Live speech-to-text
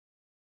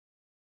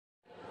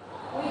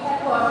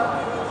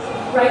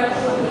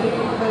Rachel here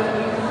for the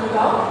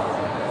result.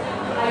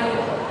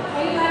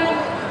 Anybody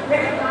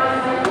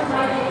recognise Rachel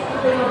maybe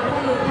for being on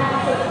plenty of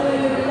packs of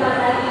food,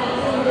 donating,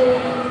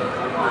 attending,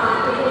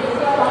 there's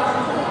a lot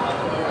of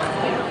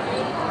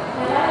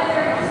now that is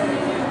very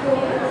considered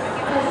performance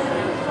because it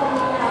is from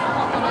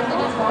our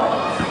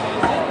results.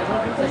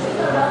 So she's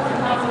got lots of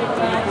money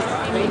around.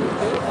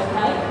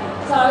 Okay.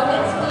 So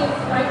let's give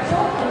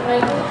Rachel and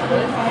Rachel a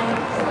big hand.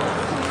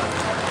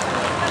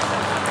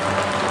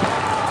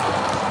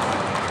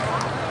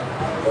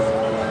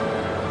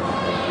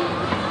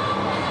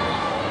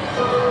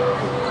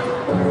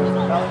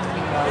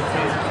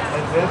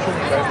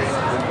 Virtually go into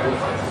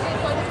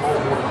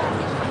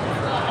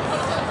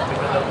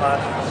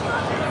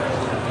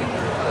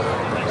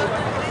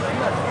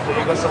so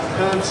you've got some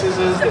curved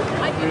scissors that you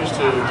can use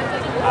to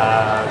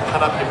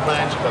cut up your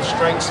plants. You've got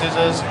straight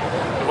scissors.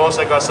 You've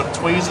also got some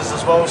tweezers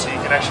as well, so you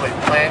can actually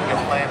plant your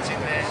plants in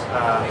there.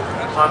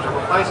 Time to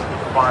replace it, you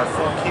can buy a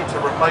full kit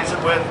to replace it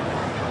with.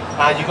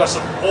 You've got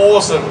some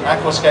awesome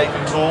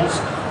aquascaping tools.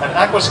 And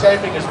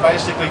aquascaping is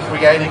basically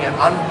creating an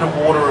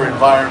underwater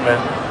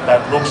environment that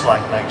looks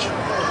like nature.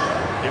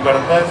 You've got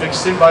a perfect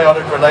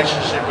symbiotic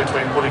relationship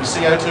between putting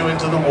CO2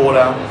 into the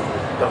water,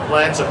 the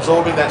plants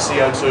absorbing that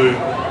CO2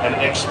 and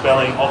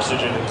expelling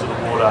oxygen into the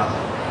water.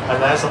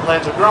 And as the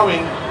plants are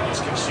growing,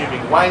 it's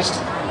consuming waste,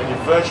 and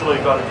you've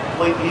virtually got a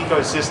complete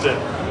ecosystem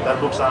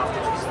that looks after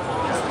it.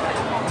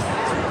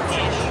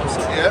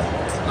 Yeah?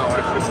 No,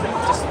 I couldn't.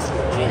 Just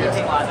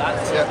anything like that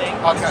sort of thing.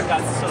 Okay.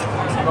 That's sort of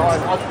No,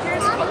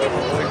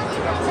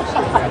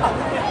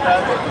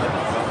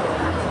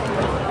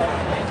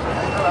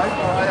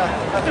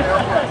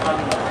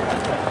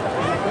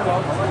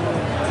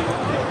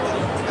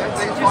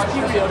 just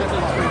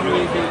periodically to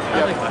review the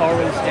other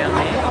corals down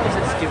there because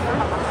it's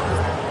different.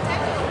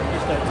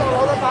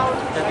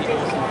 That'd be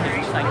awesome.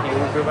 Thank you.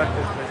 We'll go back to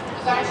this question.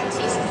 You've got to actually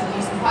teach them to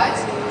use the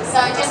post. So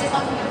just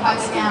looking at the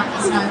post now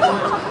is no good.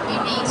 You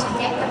need to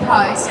get the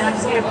post, and I'm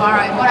just going to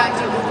borrow what I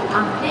do with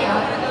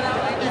now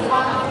is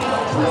one of the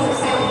tools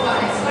that we've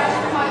got is scratch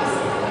the post.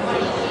 What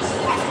do you use?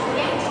 You have to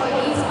get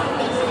employees on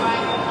things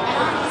right, and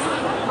I'm just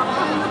going to come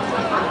on and do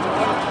it up to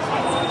the other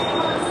case.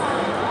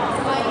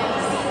 So I know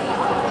you see the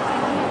other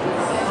service.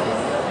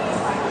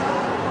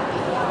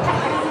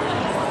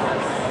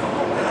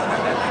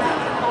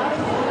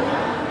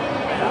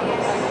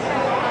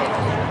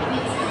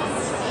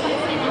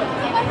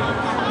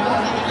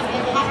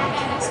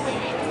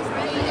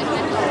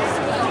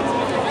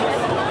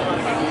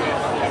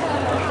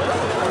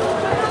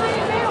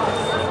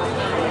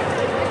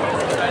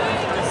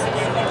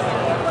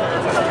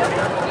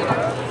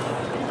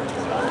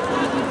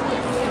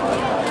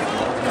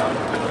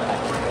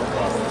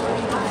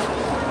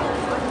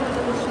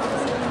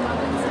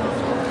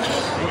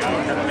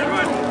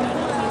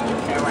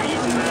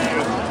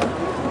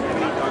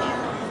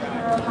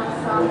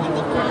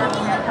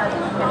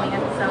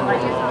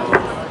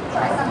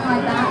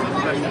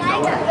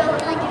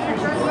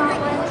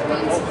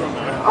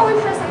 Oh, and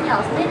try something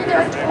else. Maybe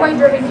they're a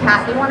toy-driven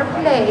cat. They want to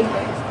play.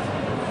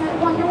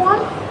 Want you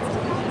want?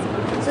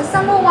 So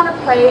some will want to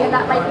play, and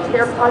that might be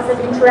their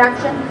positive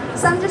interaction.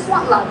 Some just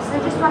want love. So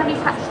they just want to be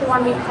touched. They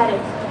want to be petted.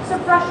 So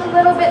brush a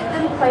little bit,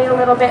 then play a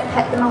little bit,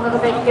 pet them a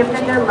little bit, give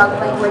them their love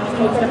language,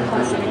 make it a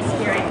positive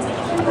experience.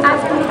 As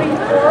we're moving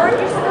forward,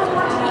 you're still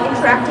going to be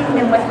interacting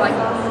them with that.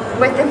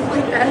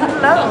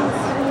 Hello.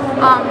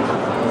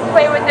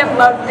 Play with them,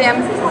 love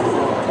them.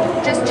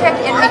 Just check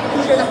in,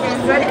 making sure that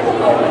they're good, and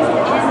always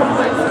is a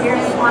good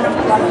experience on a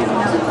plug.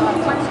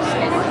 Once you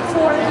spend it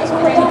for just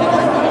playing with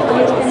them,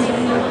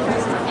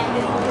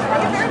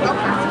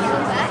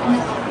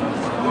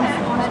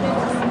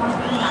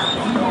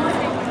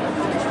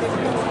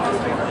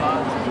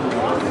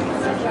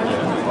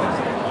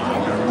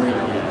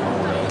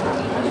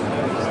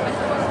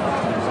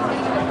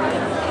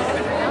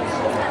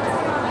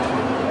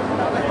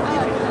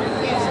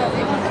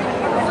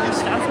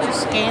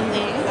 Scan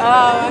there.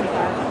 Oh,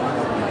 okay.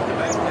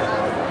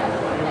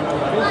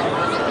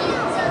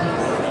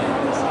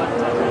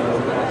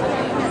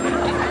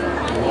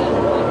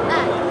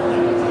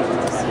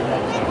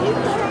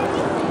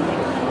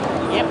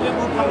 Yep, we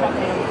will come back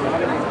here.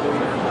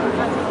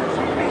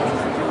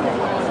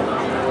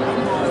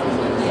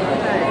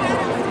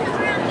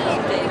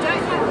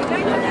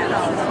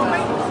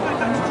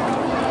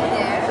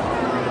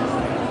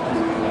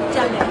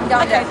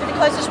 Down there. So the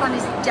closest one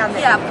is down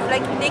there. Yeah,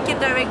 like they can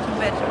direct you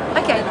better.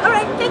 Okay, all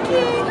right, thank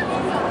you.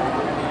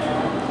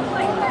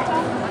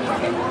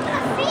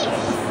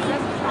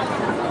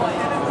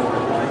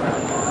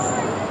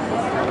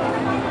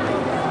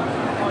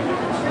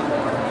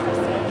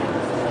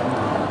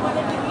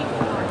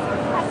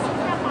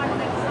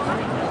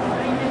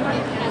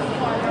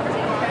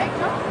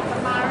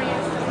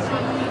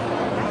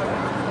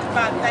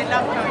 But they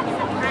love going to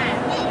Japan.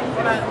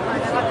 But I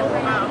try to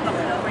promote, I'm not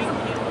going to bring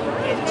people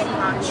in too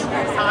much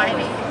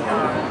anxiety.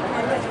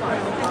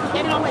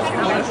 You can always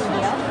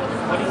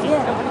what do you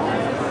think?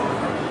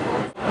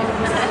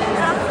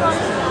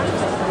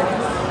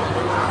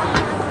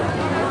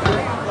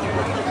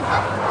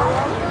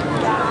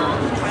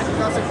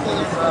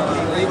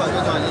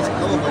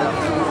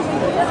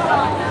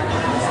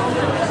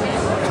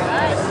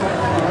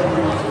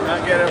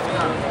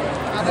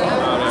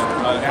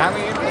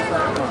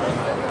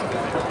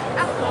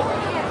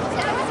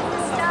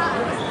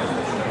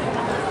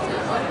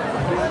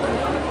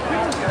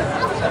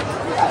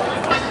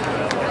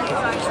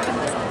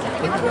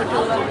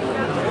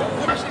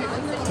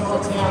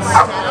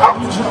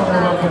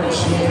 welcome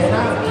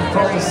Sienna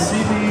from the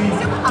Sydney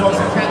Dogs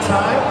and Cats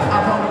Home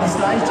up onto the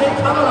stage. Jen,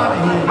 come on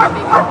over here.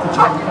 Dr.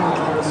 John, come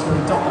on the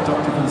screen. Doctor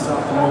for this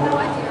afternoon.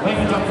 Thank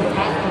you, Dr.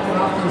 Pat, looking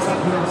after us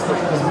up here on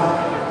stage as well.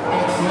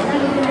 Excellent.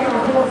 We're looking at our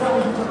applause,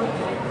 ladies and gentlemen.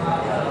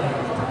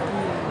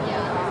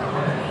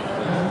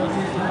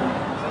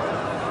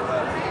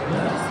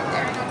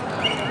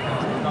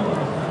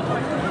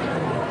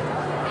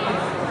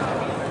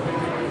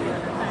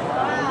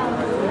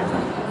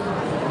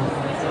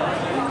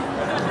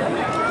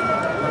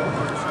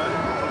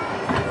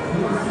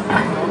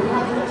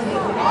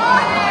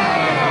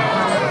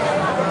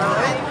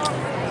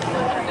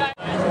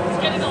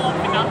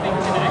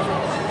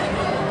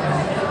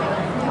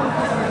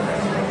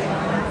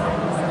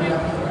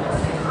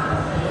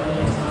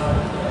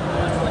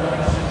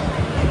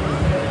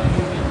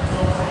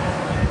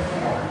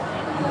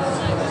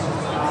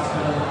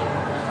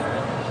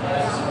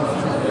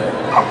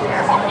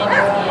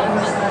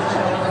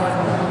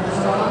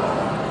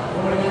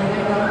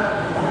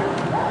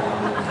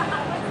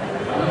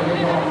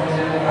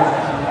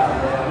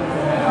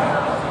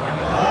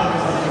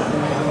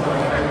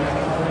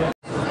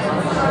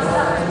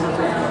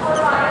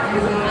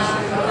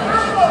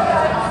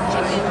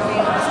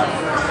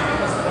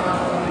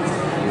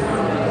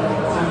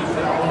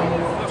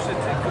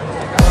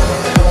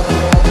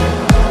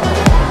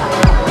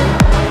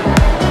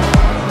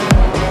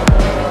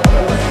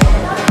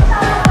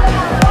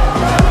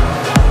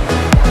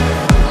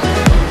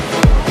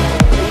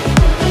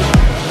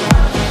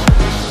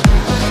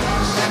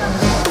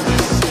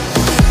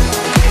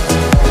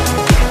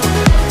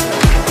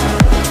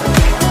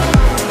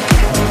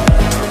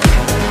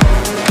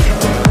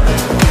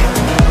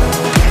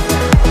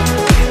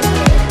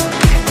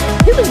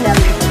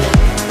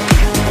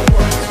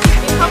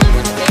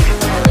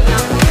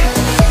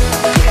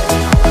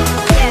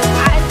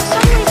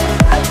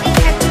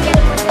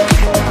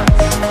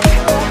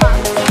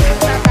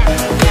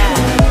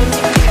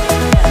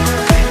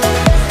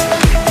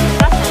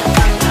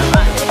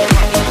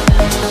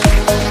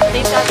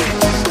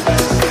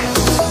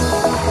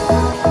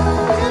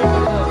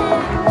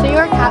 So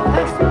you're a cat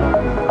person?